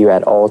Spirit with you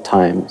at all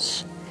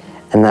times,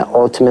 and that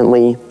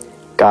ultimately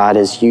God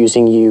is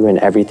using you in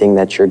everything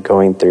that you're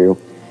going through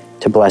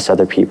to bless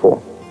other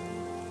people.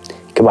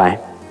 Goodbye.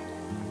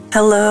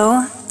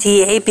 Hello,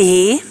 DAB.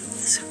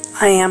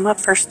 I am a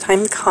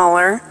first-time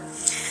caller.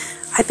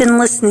 I've been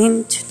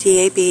listening to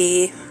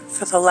DAB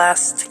for the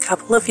last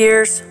couple of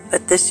years,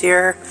 but this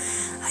year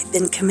I've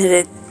been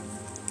committed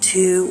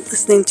to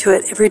listening to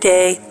it every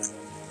day,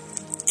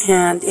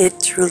 and it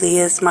truly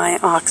is my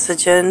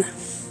oxygen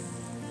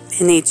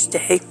in each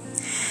day.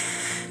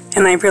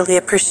 And I really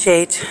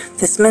appreciate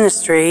this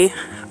ministry.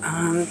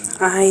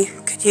 I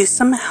could use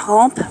some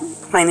help.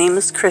 My name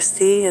is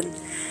Christy, and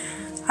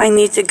I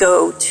need to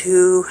go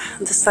to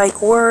the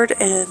psych ward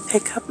and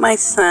pick up my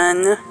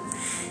son.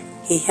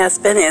 He has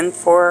been in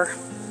for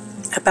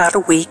about a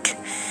week,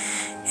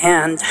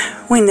 and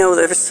we know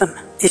there's some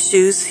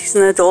issues. He's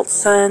an adult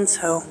son,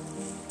 so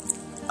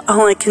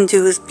all I can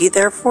do is be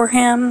there for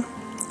him.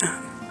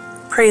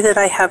 Pray that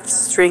I have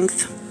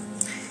strength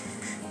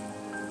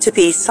to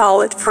be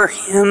solid for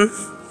him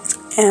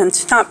and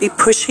to not be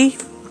pushy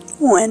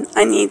when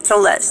I need to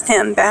let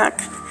stand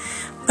back.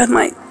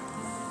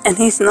 And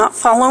he's not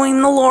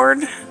following the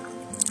Lord.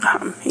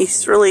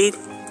 He's really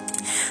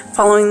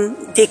following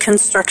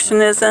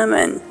deconstructionism,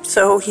 and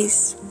so he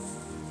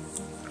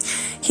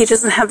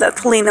doesn't have that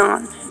to lean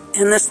on.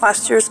 And this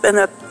last year has been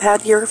a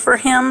bad year for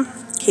him.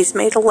 He's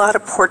made a lot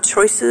of poor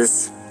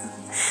choices.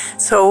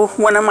 So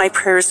one of my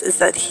prayers is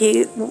that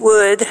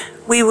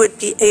we would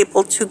be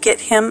able to get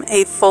him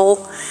a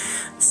full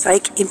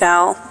psych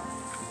eval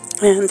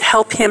and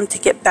help him to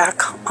get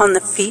back on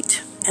the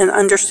feet and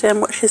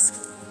understand what his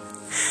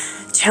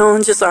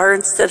challenges are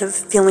instead of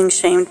feeling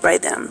shamed by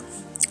them.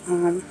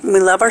 We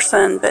love our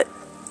son, but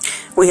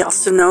we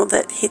also know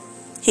that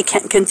he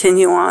can't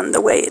continue on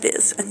the way it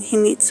is, and he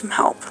needs some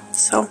help.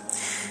 So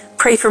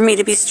pray for me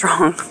to be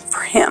strong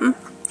for him,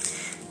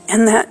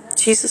 and that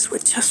Jesus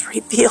would just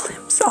reveal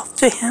himself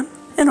to him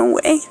in a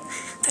way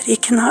that he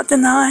cannot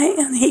deny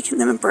and he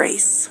can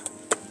embrace.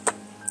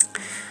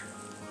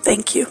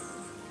 Thank you.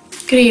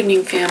 Good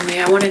evening, family.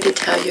 I wanted to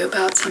tell you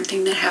about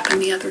something that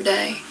happened the other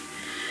day.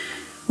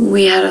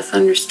 We had a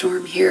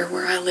thunderstorm here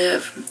where I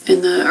live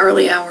in the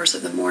early hours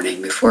of the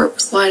morning before it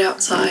was light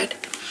outside.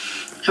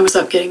 I was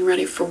up getting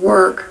ready for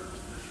work,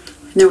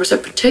 and there was a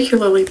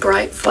particularly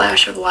bright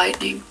flash of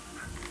lightning.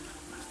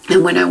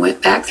 And when I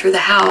went back through the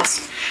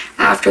house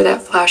after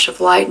that flash of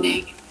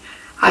lightning,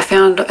 I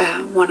found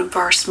one of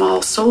our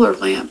small solar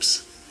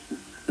lamps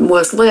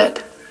was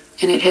lit,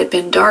 and it had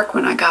been dark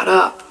when I got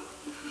up.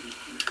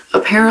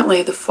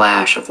 Apparently, the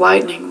flash of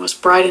lightning was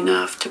bright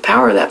enough to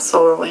power that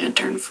solar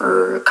lantern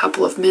for a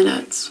couple of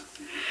minutes.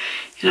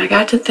 And I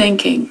got to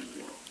thinking,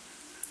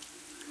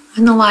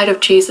 when the light of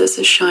Jesus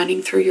is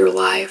shining through your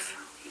life,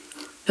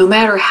 no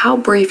matter how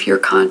brief your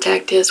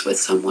contact is with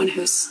someone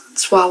who's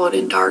swallowed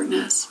in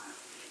darkness,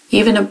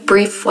 even a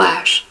brief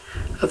flash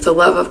of the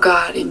love of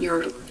God in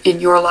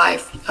your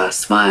life, a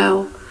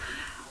smile,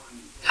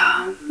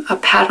 a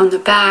pat on the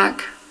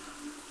back,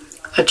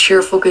 a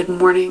cheerful good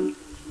morning,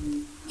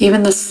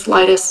 even the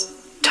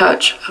slightest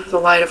touch of the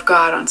light of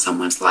God on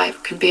someone's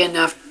life can be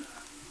enough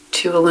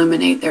to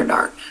illuminate their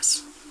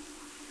darkness.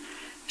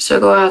 So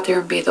go out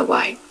there and be the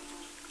light.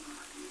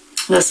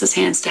 This is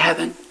Hands to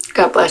Heaven.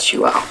 God bless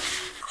you all.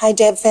 Hi,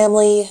 Deb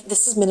family.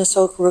 This is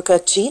Minnesota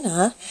Ruka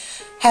Gina.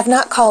 Have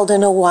not called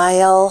in a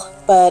while,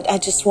 but I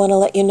just want to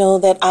let you know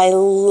that I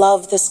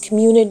love this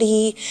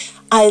community.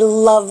 I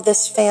love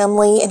this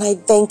family, and I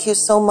thank you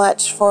so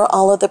much for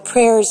all of the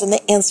prayers and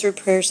the answered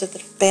prayers that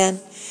have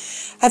been.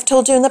 I've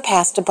told you in the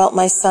past about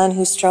my son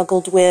who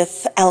struggled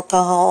with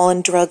alcohol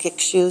and drug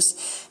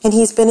issues, and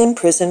he's been in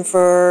prison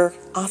for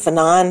off and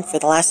on for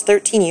the last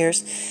 13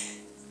 years,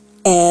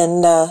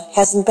 and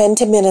hasn't been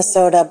to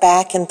Minnesota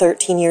back in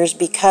 13 years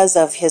because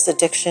of his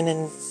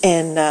addiction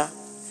and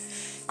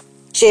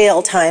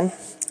jail time.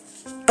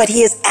 But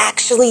he is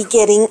actually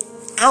getting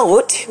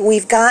out.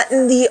 We've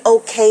gotten the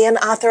okay and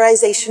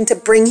authorization to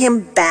bring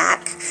him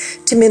back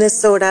to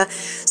Minnesota.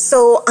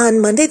 So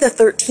on Monday the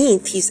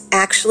 13th, he's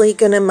actually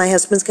my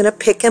husband's going to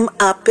pick him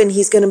up, and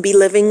he's going to be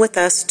living with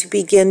us to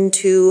begin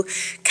to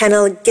kind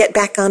of get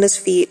back on his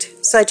feet.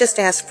 So I just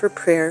ask for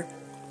prayer.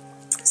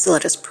 So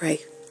let us pray.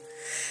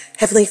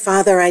 Heavenly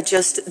Father, I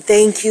just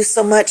thank you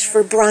so much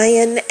for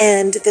Brian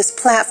and this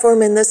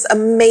platform and this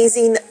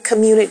amazing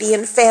community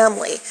and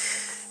family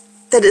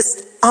that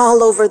is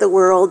all over the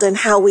world, and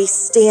how we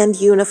stand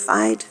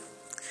unified.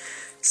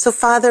 So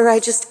Father, I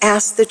just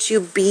ask that you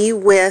be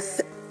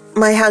with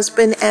my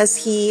husband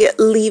as he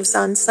leaves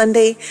on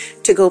Sunday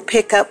to go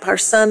pick up our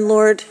son,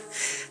 Lord.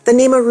 The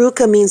name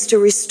Aruka means to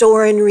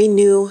restore and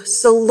renew.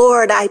 So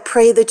Lord, I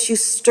pray that you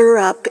stir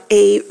up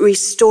a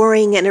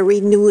restoring and a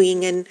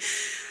renewing in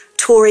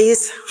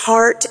Tori's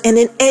heart, and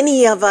in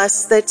any of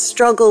us that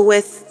struggle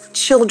with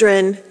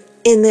children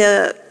in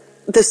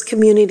this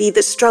community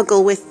that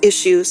struggle with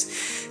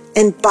issues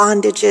and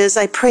bondages.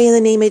 I pray in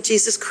the name of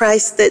Jesus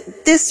Christ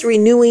that this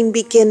renewing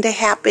begin to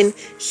happen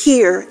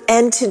here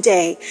and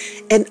today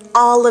in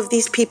all of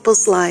these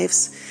people's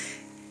lives.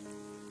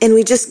 And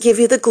we just give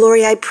you the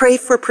glory. I pray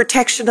for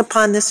protection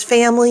upon this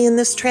family in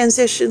this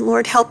transition.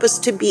 Lord, help us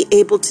to be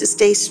able to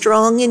stay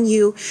strong in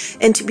you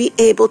and to be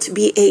able to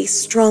be a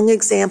strong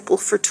example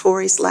for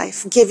Tori's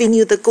life, giving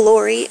you the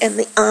glory and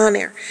the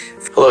honor.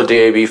 Hello,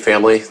 DAB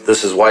family.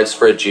 This is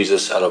Widespread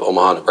Jesus out of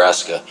Omaha,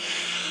 Nebraska.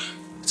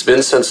 It's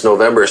been since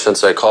November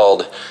since I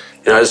called,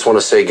 and I just want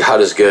to say God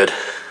is good.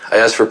 I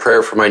asked for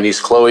prayer for my niece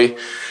Chloe,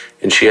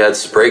 and she had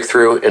some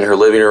breakthrough in her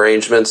living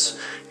arrangements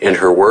and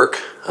her work.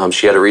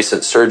 She had a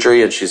recent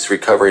surgery, and she's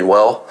recovering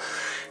well.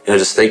 And I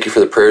just thank you for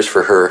the prayers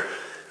for her.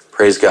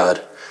 Praise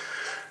God.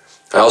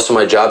 Also,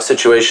 my job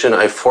situation,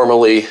 I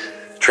formally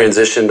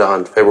transitioned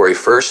on February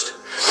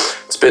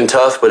 1st. It's been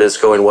tough, but it's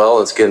going well,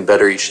 and it's getting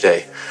better each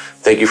day.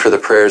 Thank you for the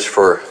prayers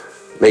for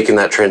making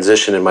that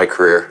transition in my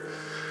career.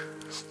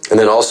 And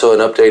then also an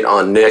update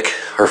on Nick,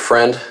 our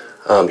friend.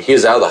 He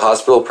is out of the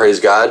hospital, praise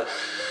God,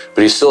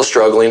 but he's still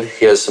struggling.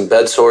 He has some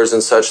bed sores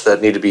and such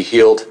that need to be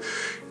healed,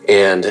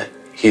 and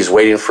he's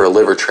waiting for a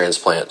liver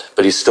transplant,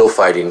 but he's still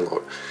fighting.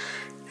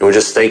 And we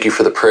just thank you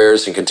for the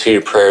prayers and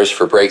continued prayers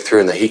for breakthrough,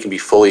 and that he can be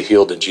fully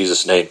healed in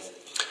Jesus' name.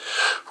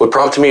 What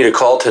prompted me to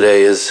call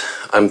today is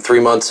I'm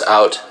 3 months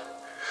out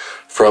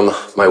from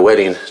my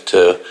wedding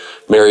to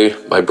marry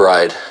my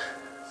bride.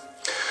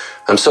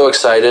 I'm so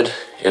excited,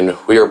 and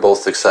we are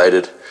both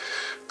excited,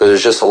 but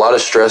there's just a lot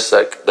of stress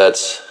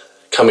that's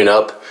coming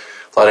up,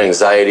 a lot of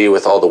anxiety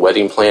with all the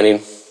wedding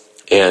planning,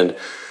 and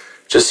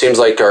just seems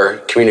like our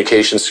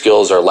communication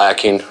skills are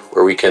lacking,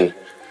 where we can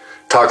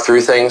talk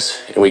through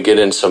things and we get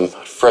in some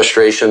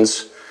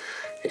frustrations,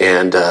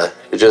 and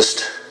it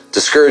just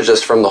discouraged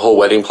us from the whole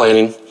wedding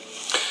planning.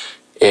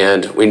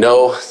 And we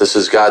know this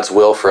is God's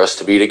will for us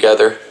to be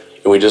together,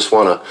 and we just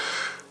want to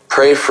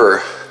pray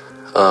for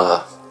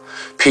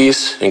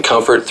peace and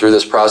comfort through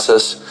this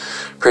process.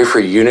 Pray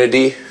for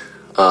unity,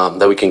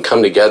 that we can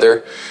come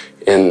together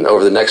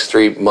over the next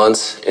 3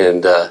 months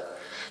and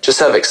just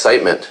have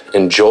excitement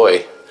and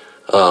joy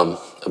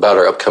about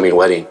our upcoming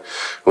wedding.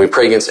 And we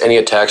pray against any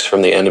attacks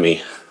from the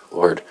enemy,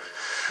 Lord.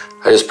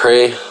 I just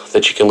pray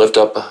that you can lift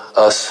up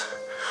us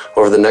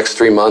over the next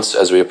 3 months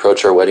as we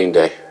approach our wedding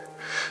day.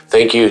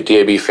 Thank you,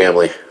 DAB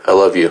family. I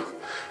love you.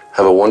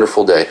 Have a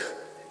wonderful day.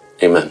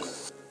 Amen.